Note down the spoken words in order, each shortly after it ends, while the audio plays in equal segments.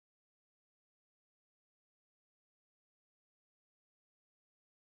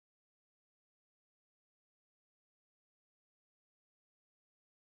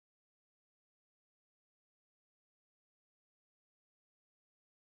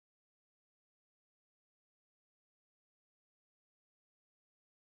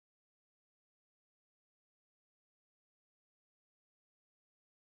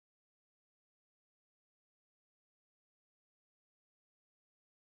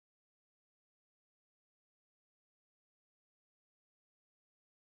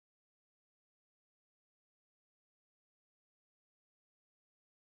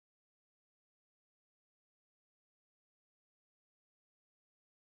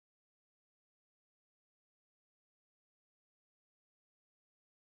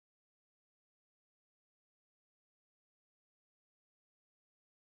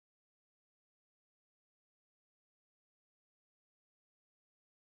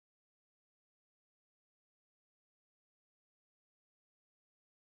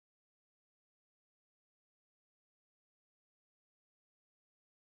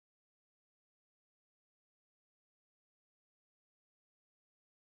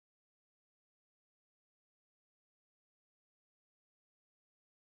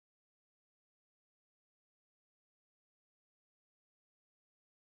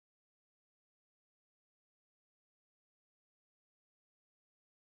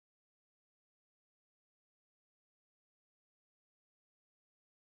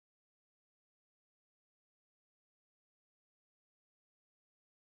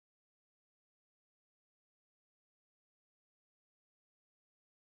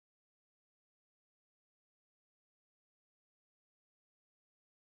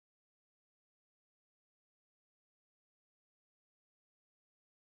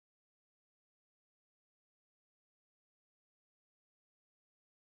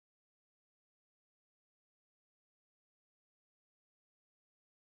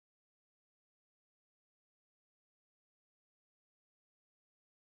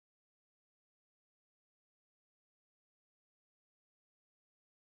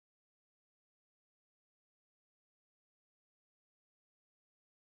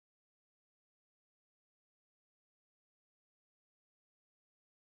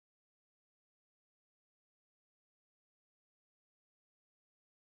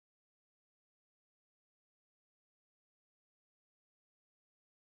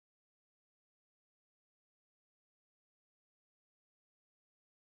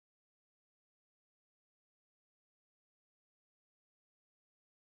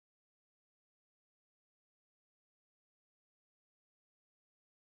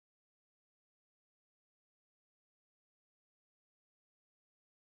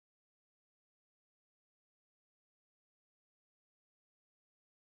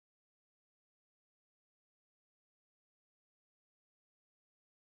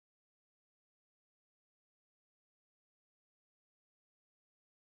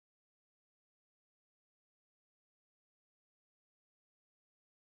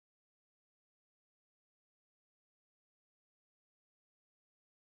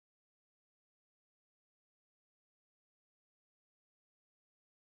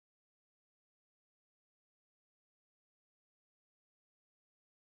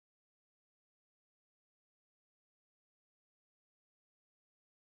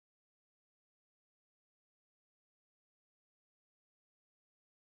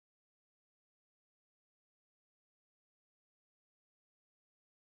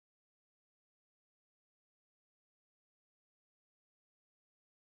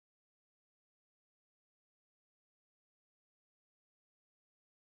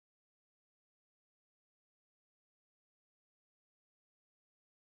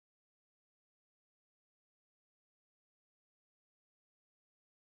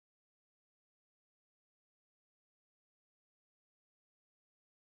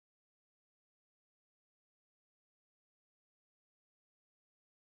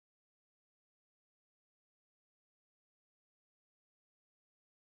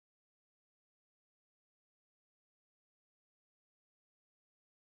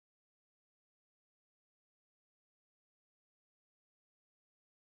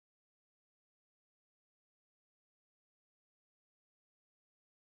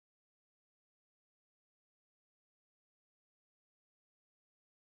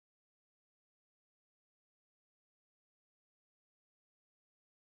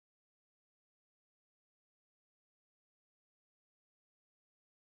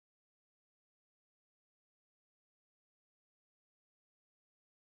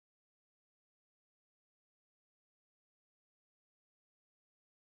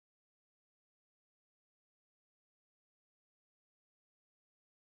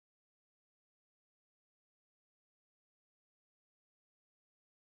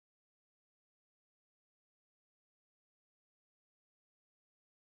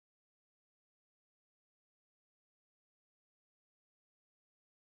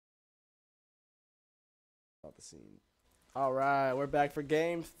about the scene. All right, we're back for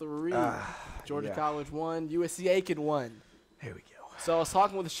game 3. Georgia College won, USC Aiken won. Here we go. So I was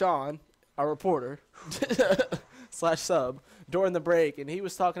talking with Sean, our reporter, / sub, during the break, and he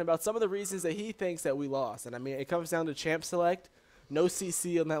was talking about some of the reasons that he thinks that we lost. And, I mean, it comes down to champ select, no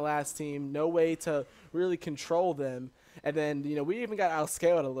CC on that last team, no way to really control them. And then, you know, we even got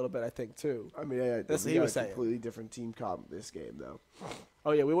outscaled a little bit, I think, too. I mean, that's what we he got was a saying. completely different team comp this game, though.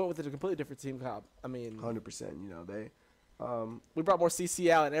 Oh, yeah, we went with a completely different team comp. I mean, 100%. You know, they we brought more CC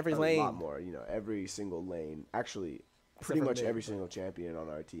out in every lane. A lot more. You know, every single lane. Actually, pretty much every single champion on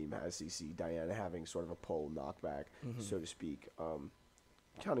our team has CC. Diana having sort of a pole knockback, so to speak.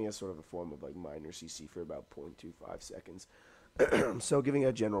 Counting as sort of a form of like minor CC for about 0.25 seconds. So giving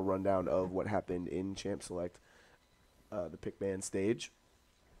a general rundown of what happened in Champ Select, the pick ban stage.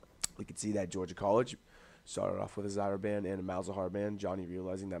 We could see that Georgia College started off with a Zyra ban and a Malzahar ban. Johnny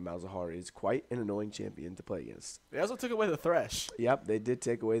realizing that Malzahar is quite an annoying champion to play against. They also took away the Thresh. Yep, they did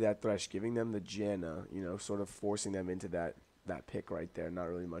take away that Thresh, giving them the Janna, you know, sort of forcing them into that pick right there. Not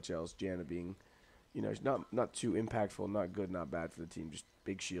really much else. Janna being, you know, not too impactful, not good, not bad for the team. Just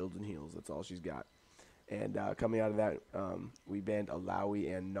big shields and heals. That's all she's got. And coming out of that, we banned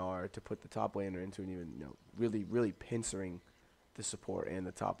Alawi and Gnar to put the top laner into an even, you know, really pincering the support and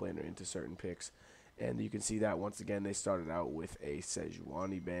the top laner into certain picks. And you can see that once again they started out with a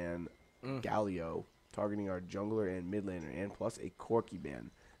Sejuani ban, Galio, targeting our jungler and mid laner, and plus a Corki ban.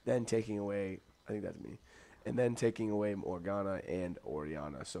 Then taking away, I think that's me, and then taking away Morgana and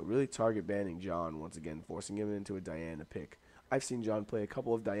Orianna. So really target banning John once again, forcing him into a Diana pick. I've seen John play a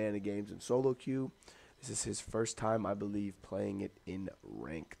couple of Diana games in solo queue. This is his first time, I believe, playing it in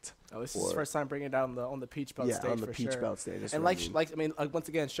ranked. Oh, this is his first time bringing it down on the Peach Belt stage. Yeah, on the Peach Belt stage. And once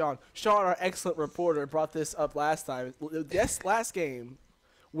again, Sean, our excellent reporter, brought this up last time. Yes, last game,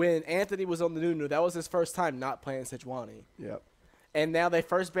 when Anthony was on the Nunu, that was his first time not playing Sejuani. Yep. And now they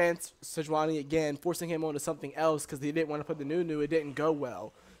first banned Sejuani again, forcing him onto something else because they didn't want to put the Nunu. It didn't go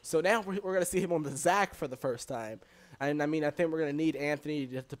well. So now we're going to see him on the Zac for the first time. And, I mean, I think we're going to need Anthony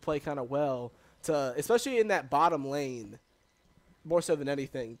to play kind of well, especially in that bottom lane, more so than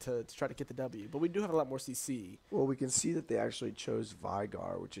anything, to try to get the W. But we do have a lot more CC. Well, we can see that they actually chose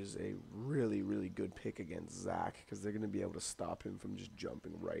Vigar, which is a really good pick against Zac, because they're going to be able to stop him from just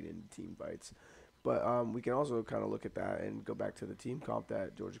jumping right into team fights. But we can also kind of look at that and go back to the team comp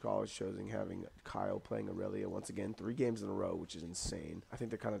that Georgia College choosing, having Kyle playing Aurelia once again, 3 games in a row, which is insane. I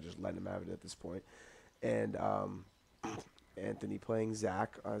think they're kind of just letting him have it at this point. And Anthony playing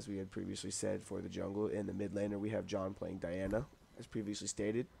Zac, as we had previously said, for the jungle. In the mid laner, we have John playing Diana, as previously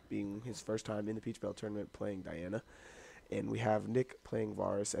stated, being his first time in the Peach Belt tournament playing Diana. And we have Nick playing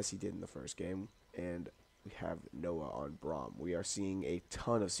Varus, as he did in the first game. And we have Noah on Braum. We are seeing a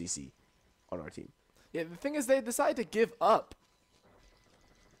ton of CC on our team. Yeah, the thing is they decided to give up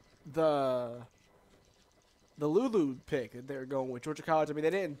the Lulu pick that they were going with Georgia College. I mean,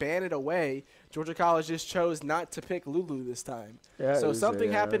 they didn't ban it away. Georgia College just chose not to pick Lulu this time. Yeah, so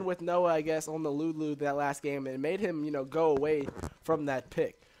something happened with Noah, I guess, on the Lulu that last game, and it made him, you know, go away from that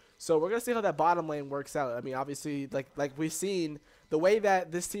pick. So we're going to see how that bottom lane works out. I mean, obviously, like we've seen, the way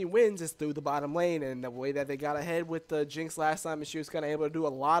that this team wins is through the bottom lane, and the way that they got ahead with the Jinx last time, and she was kind of able to do a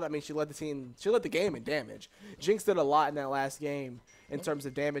lot. I mean, she led the game in damage. Jinx did a lot in that last game in terms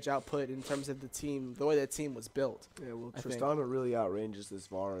of damage output, in terms of the team, the way that team was built. Yeah, well, Tristana really outranges this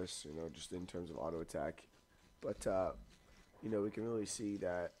Varus, you know, just in terms of auto attack. But, you know, we can really see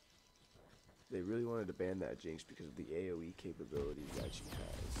that they really wanted to ban that Jinx because of the AoE capabilities that she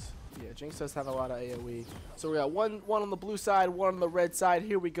has. Yeah, Jinx does have a lot of AoE. So we got one on the blue side, one on the red side.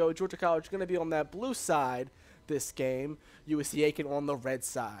 Here we go. Georgia College going to be on that blue side this game. USC Aiken on the red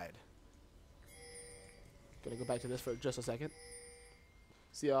side. Going to go back to this for just a second.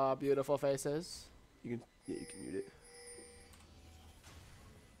 See our beautiful faces? You can mute it.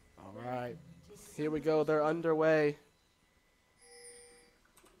 All right. Here we go. They're underway.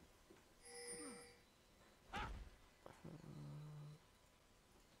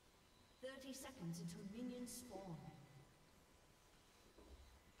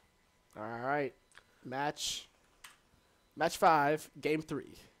 All right, match 5, game 3.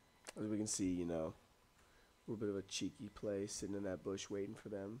 As we can see, you know, a little bit of a cheeky play, sitting in that bush waiting for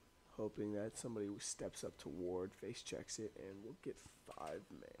them, hoping that somebody steps up to ward, face checks it, and we'll get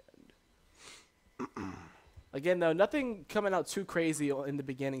 5-man. Again, though, nothing coming out too crazy in the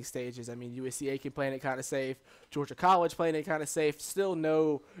beginning stages. I mean, USC Aiken playing it kind of safe, Georgia College playing it kind of safe. Still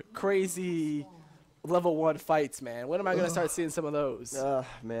no crazy level 1 fights, man. When am I going to start seeing some of those?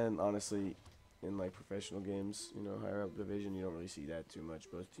 Man, honestly, in like professional games, you know, higher up division, you don't really see that too much.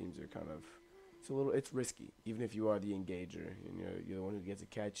 Most teams are kind of it's risky. Even if you are the engager and you're the one who gets a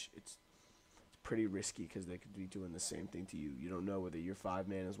catch, it's pretty risky because they could be doing the same thing to you. You don't know whether your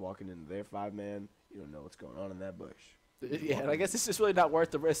 5-man is walking into their 5-man. You don't know what's going on in that bush. Yeah, and I guess it's just really not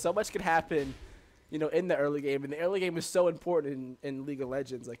worth the risk. So much could happen, in the early game, and the early game is so important in League of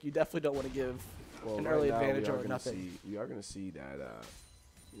Legends. Like, you definitely don't want to give an early advantage or nothing. We are going to see that,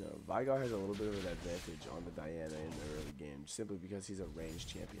 Vigar has a little bit of an advantage on the Diana in the early game, simply because he's a ranged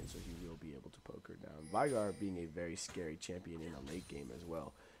champion, so he will be able to poke her down. Vigar being a very scary champion in a late game as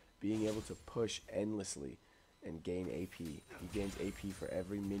well, being able to push endlessly and gain AP. He gains AP for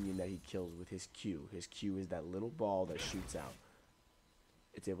every minion that he kills with his Q. His Q is that little ball that shoots out.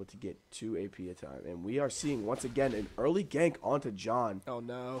 It's able to get 2 AP a time. And we are seeing, once again, an early gank onto John. Oh,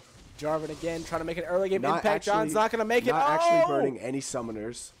 no. Jarvan again trying to make an early game impact. John's not going to make it. Not actually burning any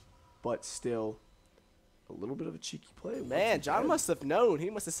summoners, but still a little bit of a cheeky play. Man, John must have known. He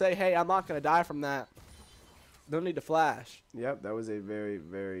must have said, hey, I'm not going to die from that. Don't need to flash. Yep, that was a very,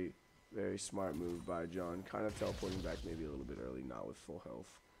 very, very smart move by John. Kind of teleporting back maybe a little bit early, not with full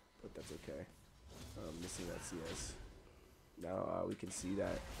health, but that's okay. Missing that CS. Now we can see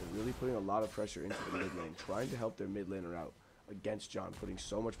that they're really putting a lot of pressure into the mid lane, trying to help their mid laner out against John, putting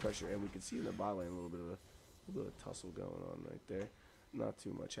so much pressure. And we can see in the bot lane a little bit of a tussle going on right there. Not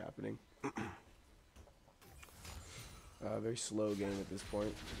too much happening. Very slow game at this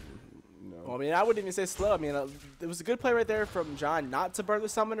point. No. Well, I mean, I wouldn't even say slow. I mean, it was a good play right there from John not to burn the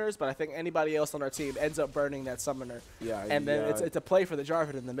summoners, but I think anybody else on our team ends up burning that summoner. Yeah, and then it's a play for the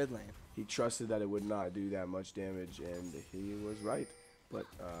Jarvan in the mid lane. He trusted that it would not do that much damage, and he was right. But,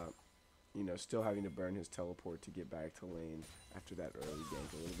 still having to burn his teleport to get back to lane after that early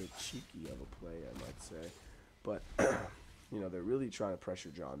gank. A little bit cheeky of a play, I might say. But, they're really trying to pressure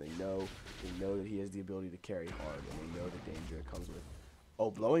John. They know that he has the ability to carry hard, and they know the danger that comes with. Oh,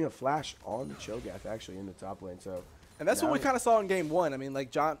 blowing a flash on the Cho'Gath actually in the top lane. And that's what we kind of saw in game 1. I mean,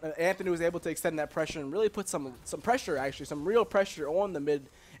 like Anthony was able to extend that pressure and really put some pressure, actually, some real pressure on the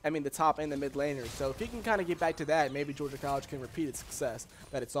top and the mid laners. So if he can kind of get back to that, maybe Georgia College can repeat its success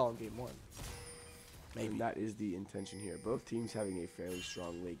that it saw in game 1. Maybe. And that is the intention here. Both teams having a fairly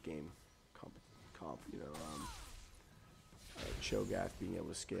strong late game comp. Cho'Gath being able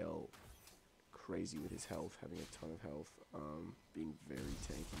to scale crazy with his health, having a ton of health, being very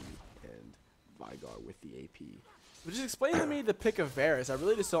tanky, and Vigar with the AP. But just explain to me the pick of Varus. I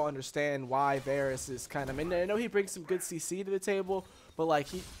really just don't understand why Varus is kind of. I mean, I know he brings some good CC to the table, but I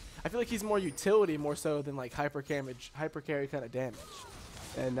feel like he's more utility more so than like hyper carry kind of damage.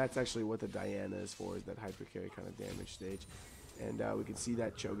 And that's actually what the Diana is for, is that hyper carry kind of damage stage. And we can see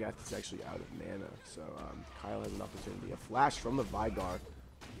that Cho'Gath is actually out of mana, so Kyle has an opportunity. A flash from the Vigar.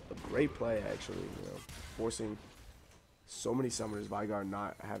 A great play, actually, forcing so many summoners. Vigar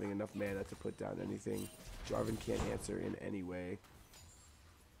not having enough mana to put down anything. Jarvan can't answer in any way.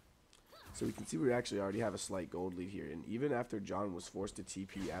 So we can see we actually already have a slight gold lead here. And even after John was forced to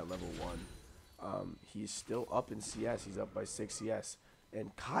TP at level 1, he's still up in CS. He's up by 6 CS.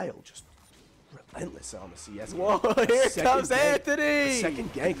 And Kyle just relentless on the CS. Whoa, here comes Anthony!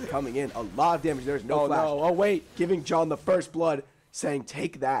 Second gank coming in. A lot of damage. There's no flash. Oh, wait. Giving John the first blood. Saying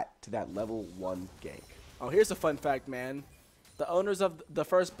take that to that level 1 gank. Oh, here's a fun fact, man. The owners of the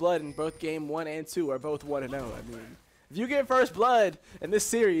first blood in both game 1 and 2 are both 1-0. I mean, if you get first blood in this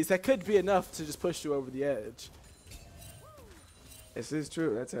series, that could be enough to just push you over the edge. This is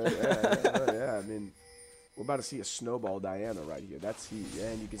true. That's yeah. I mean, we're about to see a snowball Diana right here.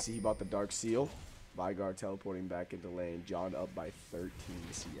 And you can see he bought the Dark Seal. Vigar teleporting back into lane. John up by 13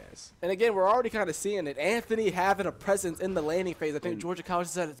 CS. And again, we're already kind of seeing it. Anthony having a presence in the laning phase. I think Georgia College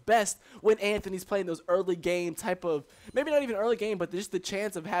is at its best when Anthony's playing those early game type of, maybe not even early game, but just the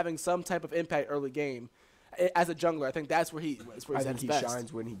chance of having some type of impact early game. As a jungler, I think that's where he's at his best. I think he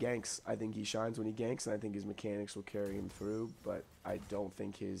shines when he ganks. And I think his mechanics will carry him through, but I don't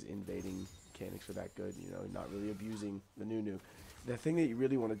think his invading mechanics are that good. Not really abusing the Nunu. The thing that you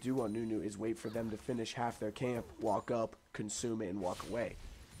really want to do on Nunu is wait for them to finish half their camp, walk up, consume it, and walk away.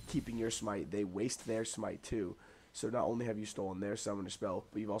 Keeping your smite, they waste their smite too. So not only have you stolen their summoner spell,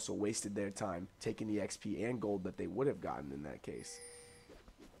 but you've also wasted their time, taking the XP and gold that they would have gotten in that case.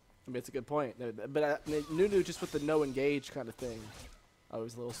 I mean, it's a good point. But Nunu just with the no engage kind of thing. Oh,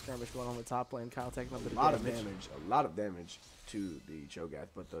 there's a little skirmish going on the top lane. Kyle taking up a lot of damage to the Cho'Gath,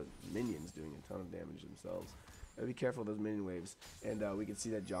 but the minions doing a ton of damage themselves. Be careful of those minion waves. And we can see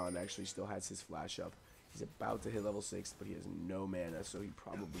that John actually still has his flash up. He's about to hit level 6, but he has no mana, so he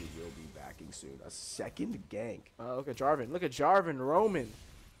probably will be backing soon. A second gank. Look at Jarvan. Look at Jarvan roaming.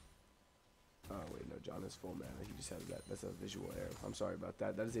 Oh, wait, no, John is full mana. He just has that. That's a visual error. I'm sorry about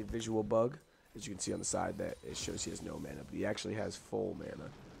that. That is a visual bug. As you can see on the side, that it shows he has no mana, but he actually has full mana.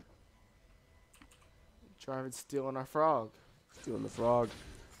 Jarvan's stealing our frog. Stealing the frog.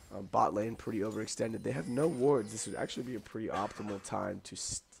 Bot lane pretty overextended. They have no wards. This would actually be a pretty optimal time to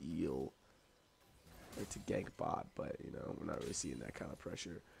steal or to gank bot, but you know, we're not really seeing that kind of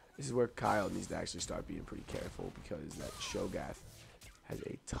pressure. This is where Kyle needs to actually start being pretty careful because that Shogath has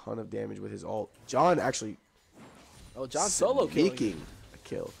a ton of damage with his ult. John actually John solo making a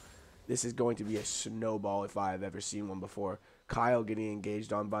kill. This is going to be a snowball if I have ever seen one before. Kyle getting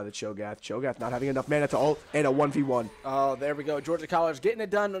engaged on by the Cho'Gath. Cho'Gath not having enough mana to ult, and a 1v1. Oh, there we go. Georgia College getting it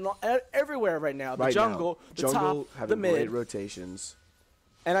done everywhere right now. The jungle, the top, the mid. Great rotations.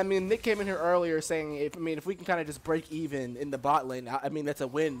 And, I mean, Nick came in here earlier saying, if we can kind of just break even in the bot lane, I mean, that's a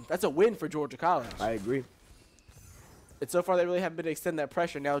win. That's a win for Georgia College. I agree. And so far, they really haven't been able to extend that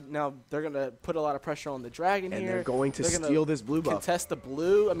pressure. Now they're going to put a lot of pressure on the Dragon and here. they're going to steal this blue buff. Contest the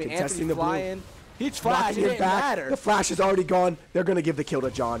blue. I mean, Anthony flying. He's flying. It didn't matter. The flash is already gone. They're going to give the kill to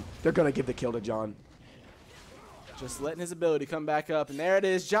John. They're going to give the kill to John. Just letting his ability come back up. And there it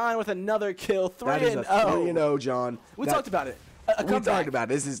is. John with another kill. 3-0. That is a 3-0, John. We talked about it. We talked about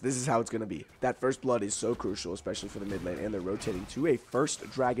it. This is how it's going to be. That first blood is so crucial, especially for the mid lane. And they're rotating to a first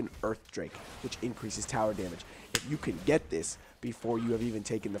Dragon Earth Drake, which increases tower damage. If you can get this before you have even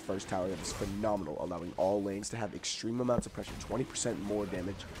taken the first tower, that is phenomenal, allowing all lanes to have extreme amounts of pressure, 20% more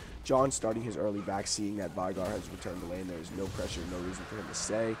damage. John starting his early back, seeing that Vygar has returned to lane. There is no pressure, no reason for him to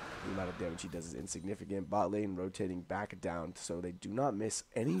stay. The amount of damage he does is insignificant. Bot lane rotating back down so they do not miss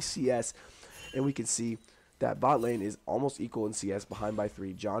any CS. And we can see that bot lane is almost equal in CS, behind by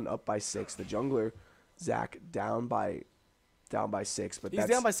 3. John up by 6. The jungler, Zach, down by 6, but he's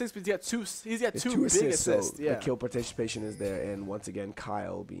down by 6, but he's got two big assists. So yeah. The kill participation is there, and once again,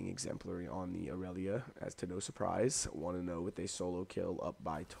 Kyle being exemplary on the Aurelia, as to no surprise, 1-0 with a solo kill, up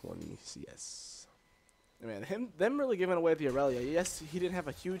by 20 CS. Man, them really giving away the Aurelia. Yes, he didn't have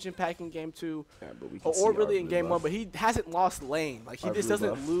a huge impact in game 2, yeah, but we can or really in game 1, but he hasn't lost lane. Like, he just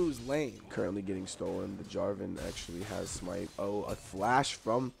doesn't lose lane. Currently getting stolen. The Jarvan actually has smite. Oh, a flash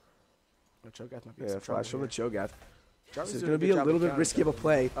from Cho'Gath might be a flash from the Cho'Gath. Jarvan's This is going to be a little bit risky of a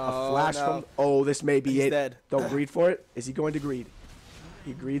play. A flash from... Oh, this may be He's it. Dead. Don't greed for it. Is he going to greed?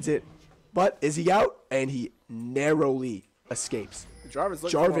 He greeds it. But is he out? And he narrowly escapes. Jarvan's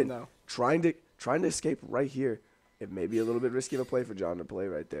looking for him now. trying to escape right here. It may be a little bit risky of a play for John to play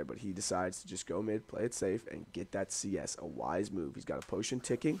right there, but he decides to just go mid, play it safe, and get that CS. A wise move. He's got a potion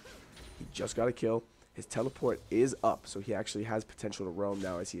ticking. He just got a kill. His teleport is up, so he actually has potential to roam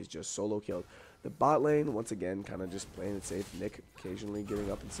now as he is just solo killed. The bot lane, once again, kind of just playing it safe. Nick occasionally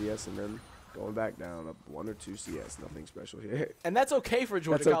getting up in CS and then going back down, up 1 or 2 CS. Nothing special here. And that's okay for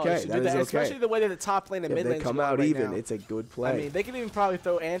Georgia College to do that, especially the way that the top lane and mid lane come out even. It's a good play. I mean, they can even probably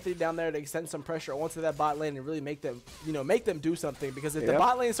throw Anthony down there to extend some pressure onto that bot lane and really make them, make them do something. Because if the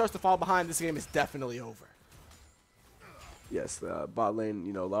bot lane starts to fall behind, this game is definitely over. Yes, the bot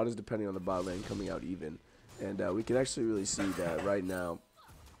lane, a lot is depending on the bot lane coming out even. And we can actually really see that right now.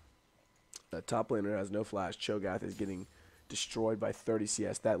 The top laner has no flash. Cho'Gath is getting destroyed by 30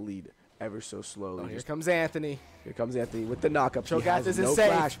 CS. That lead ever so slowly. Oh, here comes Anthony. Here comes Anthony with the knockup. Cho'Gath isn't no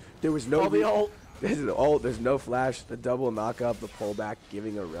safe. Flash. There was no ult. There's the ult. There's no flash. The double knockup, the pullback,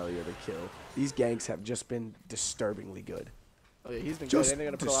 giving Aurelia the kill. These ganks have just been disturbingly good. Oh, yeah, he's been good. And they're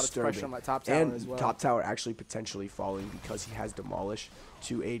going to put a lot of pressure on my top tower as well. Top tower actually potentially falling because he has Demolish,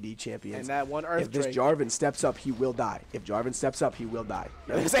 2 AD champions. And that one Earth If this Jarvan steps up, he will die. If Jarvan steps up, he will die.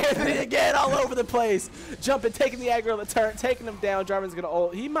 There's Anthony again all over the place. Jumping, taking the aggro of the turret, taking him down. Jarvan's going to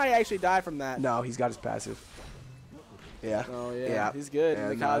ult. He might actually die from that. No, he's got his passive. Yeah. Oh, yeah. He's good.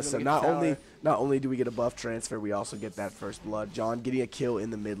 And, so not only do we get a buff transfer, we also get that first blood. John getting a kill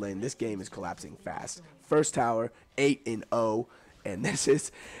in the mid lane. This game is collapsing fast. First tower, 8-0. And this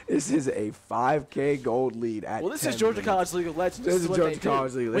is a 5K gold lead at. Well, this is Georgia College League of Legends. This is Georgia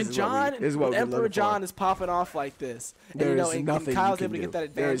College League. When Emperor John is popping off like this, and Kyle's able to get that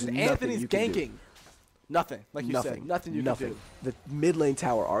advantage, and Anthony's ganking. Nothing, like you said, nothing you can do. The mid lane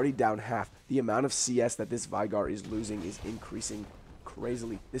tower already down half. The amount of CS that this Vygar is losing is increasing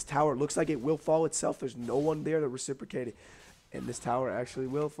crazily. This tower looks like it will fall itself. There's no one there to reciprocate it. And this tower actually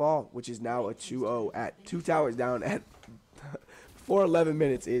will fall, which is now a 2-0 at 2 towers down at 4-11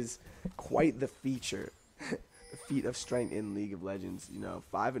 minutes is quite the feature. The feat of strength in League of Legends.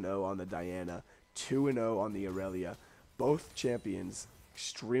 5-0 on the Diana, 2-0 on the Aurelia. Both champions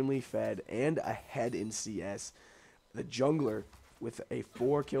extremely fed and ahead in CS. The jungler with a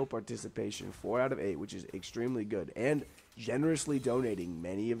 4 kill participation, 4 out of 8, which is extremely good, and generously donating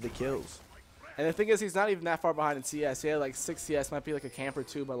many of the kills. And the thing is, he's not even that far behind in CS. He had like 6 CS, might be like a camp or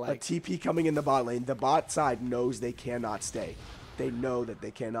 2, but like. A TP coming in the bot lane. The bot side knows they cannot stay. They know that they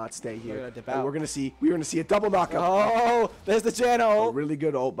cannot stay here. And we're gonna see a double knockup. Oh, there's the Janna ult. A really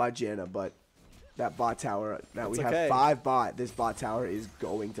good ult by Janna, but that bot tower. Now we have 5 bot. This bot tower is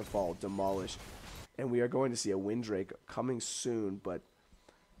going to fall, demolished, and we are going to see a Windrake coming soon, but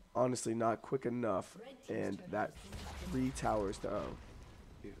honestly not quick enough. And that 3 towers to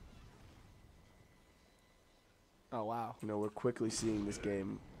Oh, wow. You know, we're quickly seeing this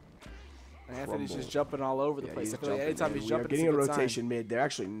game Anthony's crumble. just jumping all over the place. I feel like anytime he's jumping, getting a rotation mid, they're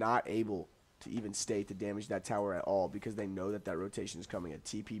actually not able to even stay to damage that tower at all because they know that that rotation is coming. A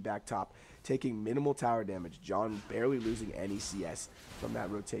TP back top, taking minimal tower damage. John barely losing any CS from that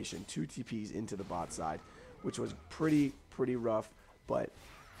rotation. 2 TPs into the bot side, which was pretty rough, but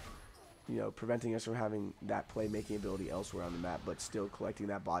you know, preventing us from having that playmaking ability elsewhere on the map, but still collecting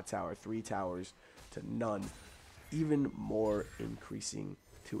that bot tower. 3 towers to none. Even more increasing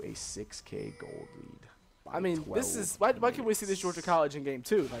to a 6K gold lead. I mean, this is why can we see this Georgia College in game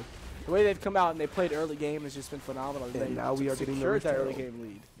 2? Like the way they've come out and they played early game has just been phenomenal. And now we are getting that early game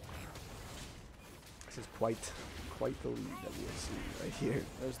lead. This is quite the lead that we have seen right here.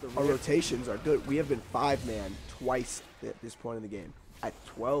 Our rotations are good. We have been 5-man twice at this point in the game. At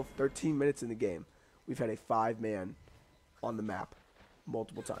 13 minutes in the game, we've had a 5-man on the map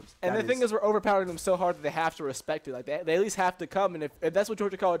multiple times. And the thing is, we're overpowering them so hard that they have to respect it. Like they at least have to come, and if that's what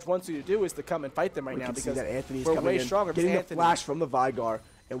Georgia College wants you to do, is to come and fight them right now, because see that Anthony's we're coming way in, stronger. Getting the flash from the Vigar,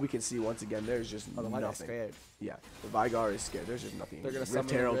 and we can see once again there's just nothing. Yeah, the Vigar is scared. There's just nothing. They're gonna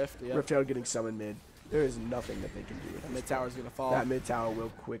summon Rift. Rift Herald getting summoned mid. There is nothing that they can do. The mid tower is gonna fall. That mid tower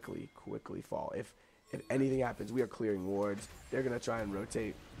will quickly fall. If anything happens, we are clearing wards. They're gonna try and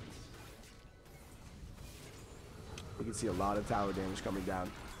rotate. We can see a lot of tower damage coming down,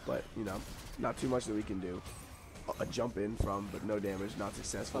 but you know, not too much that we can do. A jump in from, but no damage, not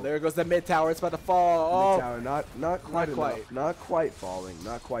successful. Oh, there goes the mid tower. It's about to fall. Mid tower, not quite falling.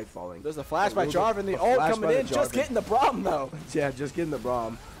 There's a flash by Jarvan. The ult coming in, just getting the Braum though. Yeah, just getting the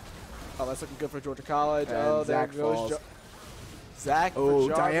Braum. Oh, that's looking good for Georgia College. And oh, there Zach goes falls. Zach. Oh,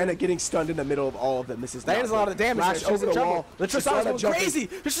 Diana getting stunned in the middle of all of them. This is Diana's a lot of damage. She's over the wall. The Tristana's going crazy.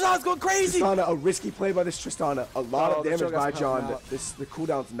 The Tristana's going crazy. Tristana, a risky play by this Tristana. A lot of damage by John. The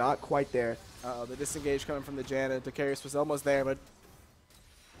cooldown's not quite there. The disengage coming from the Janna. Darius was almost there, but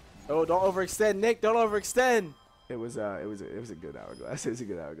oh, don't overextend, Nick. Don't overextend. It was a good hourglass. It was a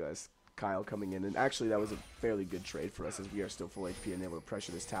good hourglass. Kyle coming in, and actually that was a fairly good trade for us as we are still full HP and able to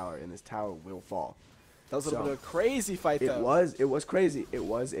pressure this tower, and this tower will fall. That was a little bit of a crazy fight, though. It was crazy. It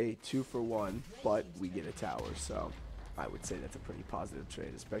was a 2-for-1, but we get a tower, so I would say that's a pretty positive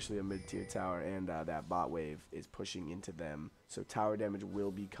trade, especially a mid-tier tower, and that bot wave is pushing into them, so tower damage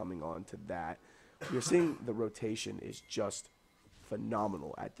will be coming on to that. You're seeing the rotation is just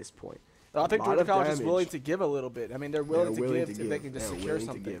phenomenal at this point. I think Georgia College is willing to give a little bit. I mean, they're willing to give if they can just secure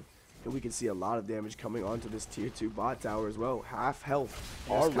something. And we can see a lot of damage coming onto this tier 2 bot tower as well. Half health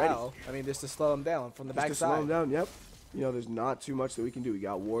already. Kyle. I mean, just to slow them down from the backside. Just to slow them down, yep. You know, there's not too much that we can do. We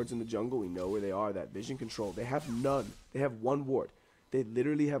got wards in the jungle. We know where they are. That vision control. They have none. They have 1 ward. They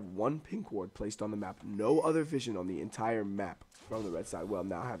literally have 1 pink ward placed on the map. No other vision on the entire map from the red side. Well,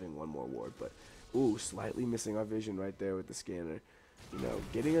 now having 1 more ward, but ooh, slightly missing our vision right there with the scanner. You know,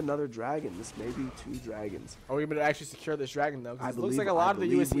 getting another dragon. This may be 2 dragons. Are we going to actually secure this dragon, though? Because it looks like a lot of the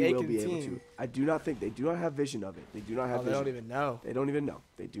USC Aiken team. I do not think. They do not have vision of it. They do not have vision. They don't even know. They don't even know.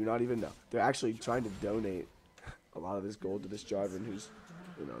 They do not even know. They're actually trying to donate a lot of this gold to this Jarvan who's,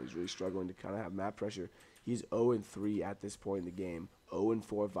 you know, he's really struggling to kind of have map pressure. He's 0-3 at this point in the game.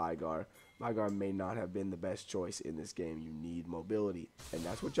 0-4 Vigar. Vigar may not have been the best choice in this game. You need mobility. And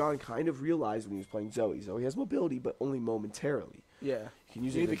that's what John kind of realized when he was playing Zoe. Zoe has mobility, but only momentarily. Yeah. You can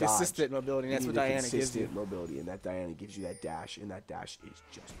use you it need the consistent mobility, and that's what Diana gives you. Consistent mobility, and that Diana gives you that dash, and that dash is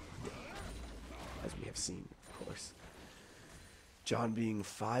just there, as we have seen, of course. John being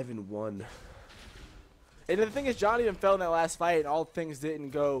 5-1. And the thing is, John even fell in that last fight, and all things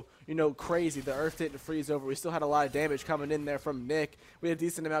didn't go, you know, crazy. The earth didn't freeze over. We still had a lot of damage coming in there from Nick. We had a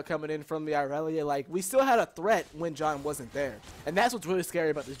decent amount coming in from the Irelia. Like, we still had a threat when John wasn't there. And that's what's really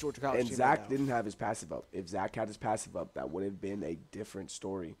scary about this Georgia College team. And Zach didn't have his passive up. If Zach had his passive up, that would have been a different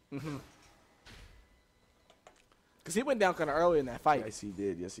story. Because he went down kind of early in that fight. Yes, he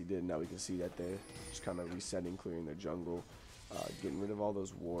did. Yes, he did. Now we can see that they're just kind of resetting, clearing their jungle, getting rid of all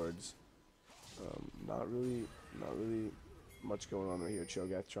those wards. Not really much going on right here.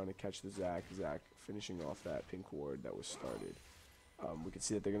 Cho'Gath trying to catch the Zach. Zach finishing off that pink ward that was started. We can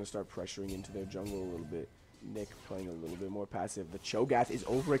see that they're going to start pressuring into their jungle a little bit. Nick playing a little bit more passive. The Cho'Gath is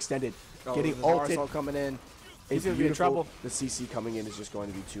overextended, Oh, getting the ulted. Marisol coming in. He's It's going to be in trouble. The CC coming in is just going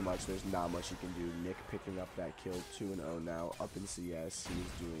to be too much. There's not much he can do. Nick picking up that kill, 2-0 now, up in CS.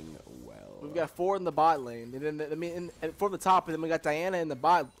 He's doing well. We've got 4 in the bot lane, and then and 4 on the top, and then we got Diana in the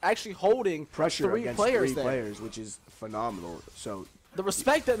bot, actually holding Pressure 3 against players 3 there. players, which is phenomenal. So The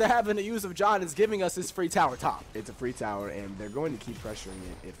respect that they're having to use of John is giving us this free tower top. it's a free tower, and they're going to keep pressuring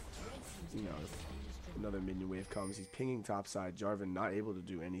it if, you know, if another minion wave comes. He's pinging topside. Jarvan not able to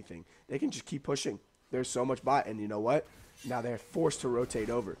do anything. They can just keep pushing. There's so much bot, and you know what? Now they're forced to rotate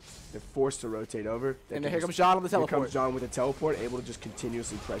over. They're forced to rotate over. And here comes John on the teleport. Here comes John with a teleport, able to just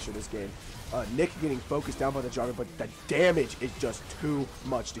continuously pressure this game. Nick getting focused down by the Jarvan, but the damage is just too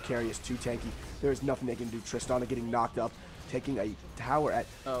much to carry. It's too tanky. There's nothing they can do. Tristana getting knocked up, taking a tower at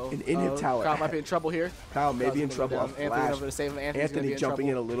an inhib tower. Kyle might be in trouble here. Kyle may be in trouble. Anthony over to save him. Anthony jumping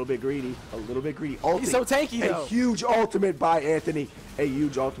in a little bit greedy. A little bit greedy. Ulting. He's so tanky, though. A huge ultimate by Anthony. A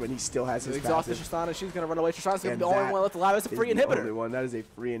huge ultimate. He still has his exhausted passive. Tristana. She's going to run away. Tristana's going to be the And only one left alive. It's a free is the inhibitor. only one. That is a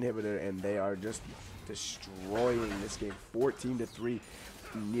free inhibitor, and they are just destroying this game. 14-3.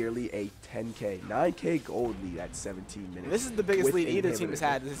 Nearly a 10K, 9K gold lead at 17 minutes. This is the biggest lead either team inhibitor has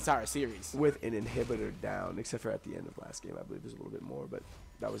had this entire series. with an inhibitor down, except for at the end of last game. I believe there's a little bit more, but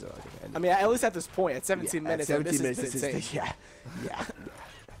that was like an end. I mean, at least at this point, at 17 minutes, At 17 this minutes, is insane. yeah,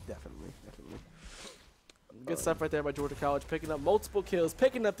 definitely. Good stuff right there by Georgia College, picking up multiple kills,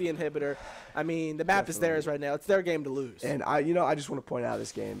 picking up the inhibitor. I mean, the map is theirs right now. It's their game to lose. And I just want to point out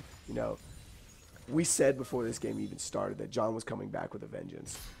this game. You know, we said before this game even started that John was coming back with a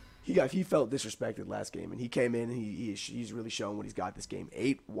vengeance. He felt disrespected last game, and he came in and he's really shown what he's got this game.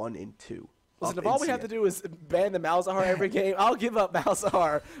 8-1-2. Listen, if all we have to do is ban the Malzahar every game, I'll give up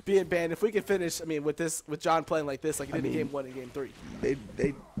Malzahar being banned. If we can finish, I mean, with John playing like this, like he did in game 1 and game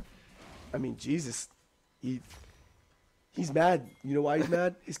 3. I mean, Jesus, he's mad. You know why he's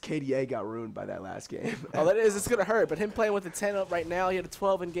mad? His KDA got ruined by that last game. Oh, it's going to hurt. But him playing with a 10 up right now, he had a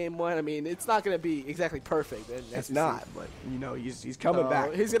 12 in game 1. I mean, it's not going to be exactly perfect. It's not, but, you know, he's coming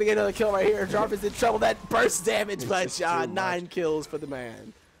back. He's going to get another kill right here. Jarvan's in trouble. That burst damage by John. 9 kills for the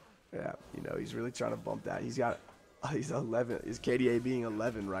man. Yeah, you know, he's really trying to bump that. He's 11. His KDA being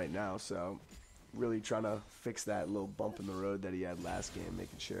 11 right now, so really trying to fix that little bump in the road that he had last game,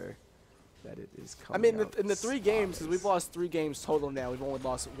 making sure that it is coming I mean, in the 3 games, because we've lost 3 games total now, we've only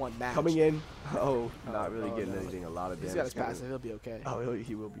lost 1 match. Coming in, not really getting anything, a lot of damage. He's got his passive, he'll be okay. Oh,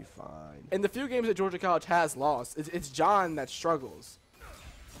 he will be fine. In the few games that Georgia College has lost, it's John that struggles.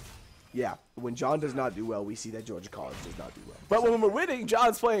 Yeah, when John does not do well, we see that Georgia College does not do well. But when we're winning,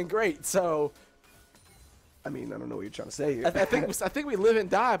 John's playing great, so... I mean, I don't know what you're trying to say here. I think we live and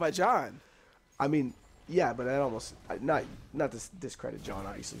die by John. I mean, yeah, but I almost not to discredit John.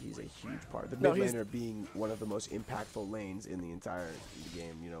 Obviously, he's a huge part. The mid laner being one of the most impactful lanes in the entire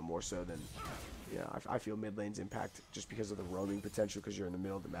game. You know, more so than, you know, I feel mid lane's impact just because of the roaming potential. Because you're in the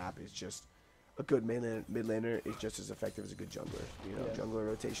middle of the map, is just a good mid laner is just as effective as a good jungler. You know, jungler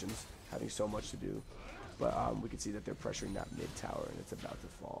rotations having so much to do, but we can see that they're pressuring that mid tower and it's about to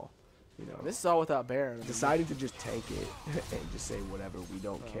fall. You know, this is all without Baron. Deciding to just tank it and just say whatever, we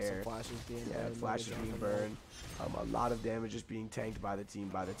don't care. Flash is being Flash is being burned. A lot of damage is being tanked by the team,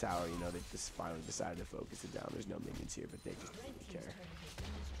 by the tower. You know, they just finally decided to focus it down. There's no minions here, but they just don't really care.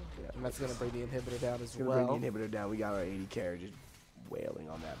 Yeah, and that's going to bring the inhibitor down as well. Going to bring the inhibitor down. We got our 80 carry just wailing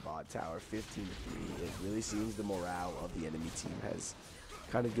on that bot tower. 15-3. It really seems the morale of the enemy team has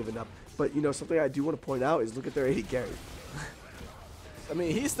kind of given up. But, you know, something I do want to point out is look at their 80 carry. I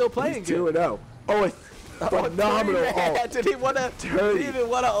mean, he's still playing good. 2-0. Oh, phenomenal ult. Did he want to even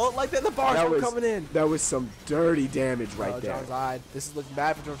want to ult like that? The bars were coming in. That was some dirty damage right there. John's died. This is looking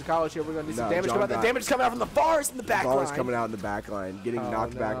bad for Georgia College here. We're going to need some damage coming out. The damage is coming out from the bars in the back line. Bars coming out in the back line, getting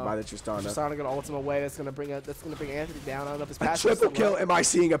knocked back by the Tristana. Tristana going to ult him away. That's going to bring Anthony down. I don't know if his pass. Triple kill. Am I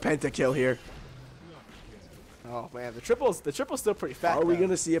seeing a pentakill here? Oh man, the triple's still pretty fat. Are we going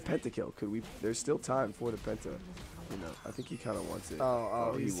to see a pentakill? Could we? There's still time for the penta. You know, I think he kind of wants it.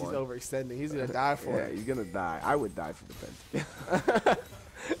 He's overextending. He's gonna die for it. Yeah, he's gonna die. I would die for the penta.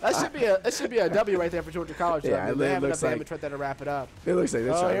 that should be a W right there for Georgia College. Yeah, they have enough damage right there to wrap it up. It looks like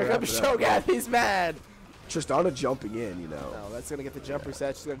they're trying here comes Cho'Gath. He's mad. Tristana jumping in, you know. No, that's gonna get the jump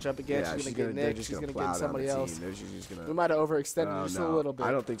reset. She's gonna jump again. Yeah, she's gonna get Nick. She's gonna get somebody else. Gonna, we might have overextended just a little bit.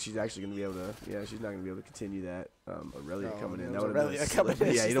 I don't think she's actually gonna be able to. Yeah, she's not gonna be able to continue that. Aurelia coming in. Aurelia coming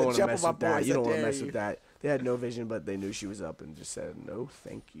in. Yeah, you don't want to mess with that. You don't want to mess with that. They had no vision, but they knew she was up and just said no,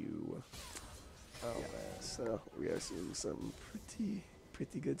 thank you. Oh man. So we are seeing some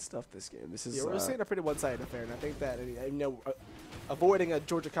pretty good stuff this game. This is we're seeing a pretty one-sided affair, and I think that avoiding a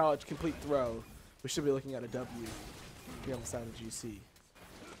Georgia College complete throw we should be looking at a W here on the side of GC.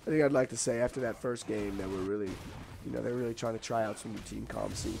 I think I'd like to say after that first game that we're really, they're really trying to try out some new team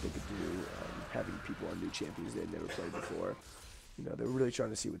comps, see what they could do, having people on new champions they'd never played before. They were really trying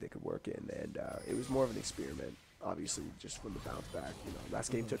to see what they could work in, and it was more of an experiment, obviously, just from the bounce back.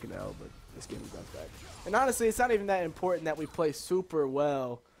 Last game took an L, but this game we bounced back. And honestly, it's not even that important that we play super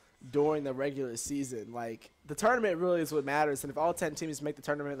well during the regular season. Like, the tournament really is what matters, and if all 10 teams make the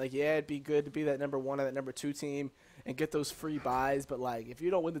tournament, like, yeah, it'd be good to be that number 1 or that number 2 team and get those free buys, but, like, if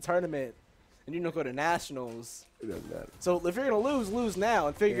you don't win the tournament and you don't go to nationals, it doesn't matter. So if you're going to lose now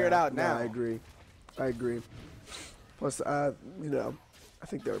and figure it out now. I agree. Plus, I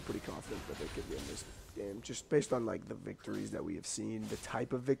think they were pretty confident that they could win this game. Just based on, like, the victories that we have seen, the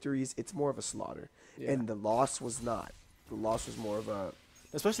type of victories, it's more of a slaughter. Yeah. And the loss was not. The loss was more of a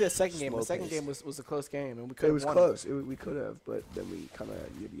especially that second game. The second game was a close game, and we could. It was close. We could have, but then we kind of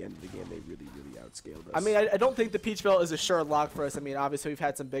at the end of the game they really outscaled us. I mean, I don't think the Peach Belt is a sure lock for us. I mean, obviously we've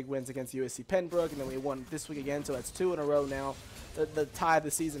had some big wins against USC Pembroke, and then we won this week again, so that's 2 in a row now. The tie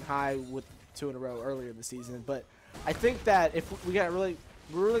the season high with 2 in a row earlier in the season. But I think that if we're really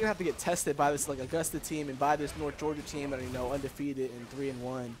gonna have to get tested by this like Augusta team and by this North Georgia team that are undefeated and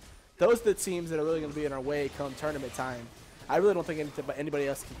 3-1. Those are the teams that are really going to be in our way come tournament time. I really don't think anybody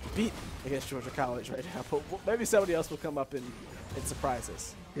else can compete against Georgia College right now, but maybe somebody else will come up and surprise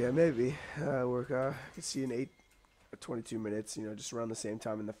us. Yeah, maybe. We can see in 22 minutes, just around the same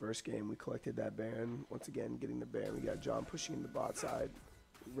time in the first game, we collected that Baron. Once again, getting the Baron. We got John pushing in the bot side,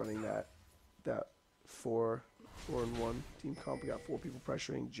 running that 4-1 team comp. We got 4 people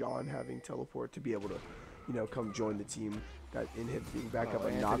pressuring. John having teleport to be able to, come join the team. Got Inhib being back up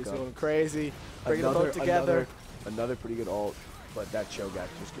and knock up. Going crazy. Bringing them both together. Another pretty good ult, but that Cho'Gath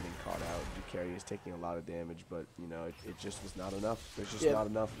just getting caught out. Ducari is taking a lot of damage, but, it just was not enough. There's just not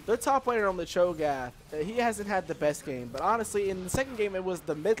enough. Their top laner on the Cho'Gath, he hasn't had the best game. But honestly, in the second game, it was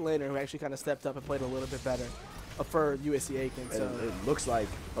the mid laner who actually kind of stepped up and played a little bit better for USC Aiken. So it looks like,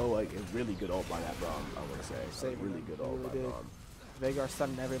 a really good ult by that Braum, I want to say. A really good ult by Braum. Veigar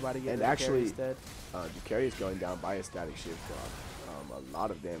stunning everybody. And actually, Ducari is going down by a static shift. A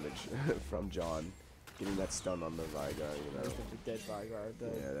lot of damage from John. Getting that stun on the Veigar, Just a dead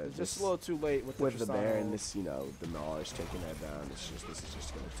Veigar. It's just a little too late with the Baron. This, the Knowledge taking that down. This is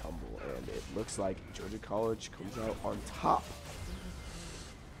just going to tumble, and it looks like Georgia College comes out on top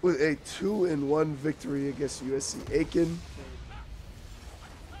with a 2-1 victory against USC Aiken.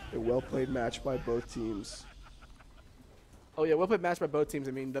 A well-played match by both teams. Oh yeah, well-played match by both teams.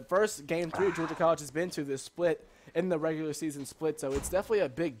 I mean, the first game 3 Georgia College has been to this split in the regular season split, so it's definitely a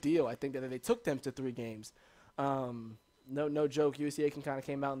big deal. I think that they took them to 3 games. No joke. USC Aiken kind of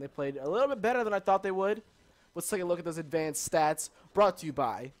came out and they played a little bit better than I thought they would. Let's take a look at those advanced stats brought to you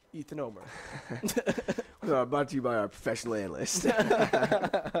by Ethan Omer. Brought to you by our professional analyst.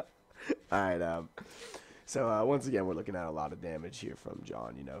 All right. So once again, we're looking at a lot of damage here from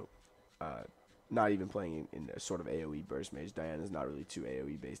John. Not even playing in a sort of AoE burst mage. Diana's not really too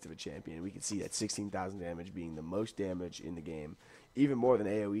AoE based of a champion. We can see that 16,000 damage being the most damage in the game, even more than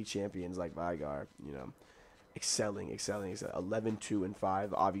AoE champions like Veigar. Excelling. 11, 2, and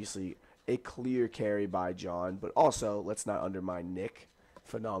 5. Obviously, a clear carry by John, but also let's not undermine Nick.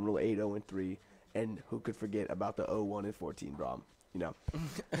 Phenomenal 8, 0, and 3, and who could forget about the 0, 1, and 14 Braum?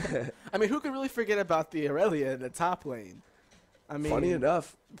 I mean, who could really forget about the Aurelia in the top lane? I mean, funny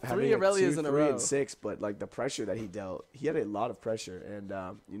enough, 3 Aurelias in a row, 3 and 6, but like the pressure that he dealt, he had a lot of pressure, and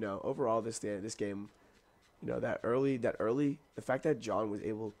overall this game, that early, the fact that John was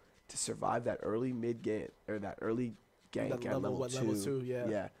able to survive that early mid game or that early gank at level 2,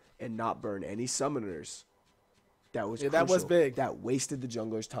 yeah, and not burn any summoners, that was that was big. That wasted the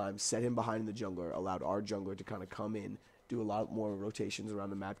jungler's time, set him behind the jungler, allowed our jungler to kind of come in, do a lot more rotations around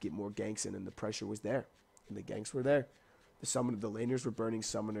the map, get more ganks in, and the pressure was there, and the ganks were there. The laners were burning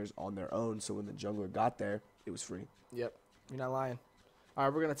summoners on their own, so when the jungler got there, it was free. Yep, you're not lying. All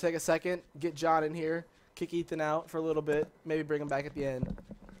right, we're going to take a second, get John in here, kick Ethan out for a little bit, maybe bring him back at the end.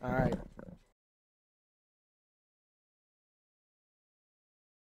 All right.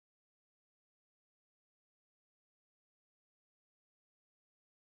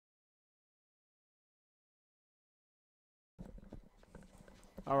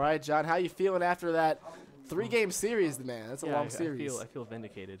 All right, John, how you feeling after that 3-game series, man? That's a long series. I feel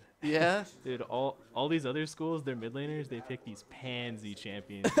vindicated. Yeah? Dude, all these other schools, their mid laners, they pick these pansy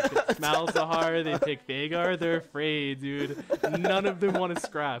champions. They pick Malzahar, they pick Veigar. They're afraid, dude. None of them want to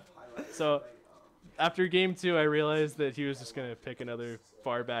scrap. So after game 2, I realized that he was just going to pick another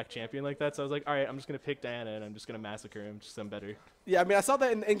far back champion like that. So I was like, all right, I'm just going to pick Diana, and I'm just going to massacre him just so I'm better. Yeah, I mean, I saw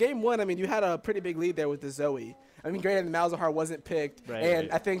that in game 1. I mean, you had a pretty big lead there with the Zoe. I mean, granted, the Malzahar wasn't picked. Right, and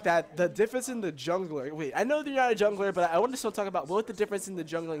right. I think that the difference in the jungler. Wait, I know that you're not a jungler, but I want to still talk about what the difference in the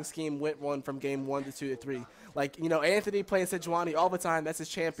jungling scheme went from game 1 to 2 to 3. Like, you know, Anthony playing Sejuani all the time. That's his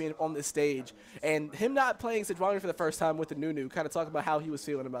champion on this stage. And him not playing Sejuani for the first time with the Nunu, kind of talk about how he was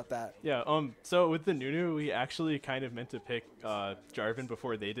feeling about that. Yeah, so with the Nunu, we actually kind of meant to pick Jarvan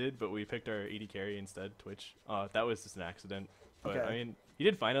before they did, but we picked our AD carry instead, Twitch. That was just an accident. But, Okay. I mean, he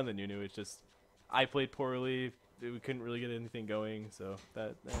did fine on the Nunu. It's just I played poorly. We couldn't really get anything going, so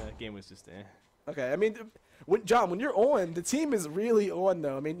that game was just Okay, I mean, John, when you're on, the team is really on,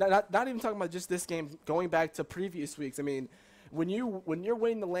 though. I mean, not even talking about just this game, going back to previous weeks. I mean, when you're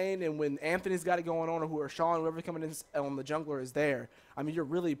winning the lane and when Anthony's got it going on, or Sean, whoever coming in on the jungler is there, I mean, you're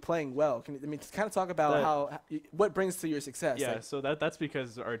really playing well. Kind of talk about what brings to your success. Yeah, like, so that's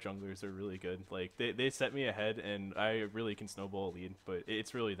because our junglers are really good. Like they set me ahead, and I really can snowball a lead, but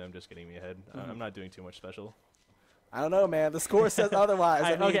it's really them just getting me ahead. I'm not doing too much special. I don't know, man. The score says otherwise.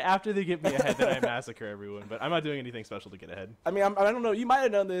 I mean, okay, after they get me ahead, then I massacre everyone. But I'm not doing anything special to get ahead. I mean, I don't know. You might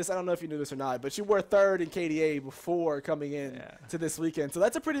have known this. I don't know if you knew this or not, but you were 3rd in KDA before coming in to this weekend. So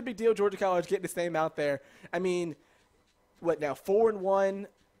that's a pretty big deal. Georgia College getting its name out there. I mean, what now? 4-1.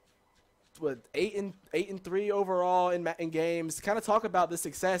 What 8-3 overall in games. Kind of talk about the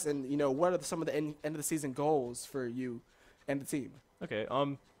success and what are some of the end of the season goals for you and the team. Okay.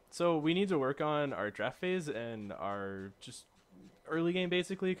 So we need to work on our draft phase and our just early game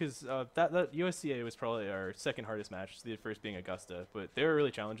basically, because that USCA was probably our second hardest match, the first being Augusta, but they were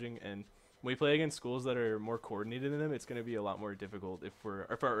really challenging. And when we play against schools that are more coordinated than them, it's going to be a lot more difficult if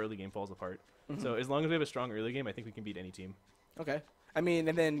our early game falls apart. So as long as we have a strong early game, I think we can beat any team. Okay. I mean,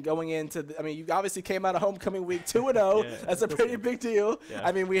 and then going into you obviously came out of homecoming week 2-0. Yeah, that's a pretty big deal. Yeah.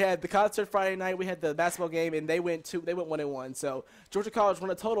 I mean, we had the concert Friday night, we had the basketball game, and they went 1-1. So Georgia College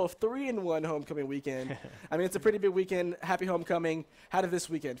won a total of 3-1 homecoming weekend. I mean, it's a pretty big weekend. Happy homecoming. How did this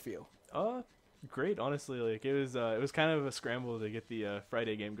weekend feel? Great, honestly. Like it was kind of a scramble to get the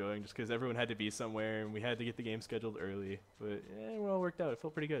Friday game going, just because everyone had to be somewhere and we had to get the game scheduled early. But it all worked out. It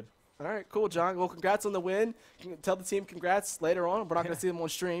felt pretty good. All right, cool, John. Well, congrats on the win. Tell the team congrats later on. We're not going to see them on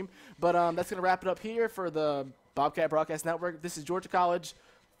stream. But that's going to wrap it up here for the Bobcat Broadcast Network. This is Georgia College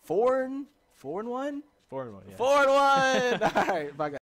 4-1? 4-1, yeah. 4-1. All right, bye, guys.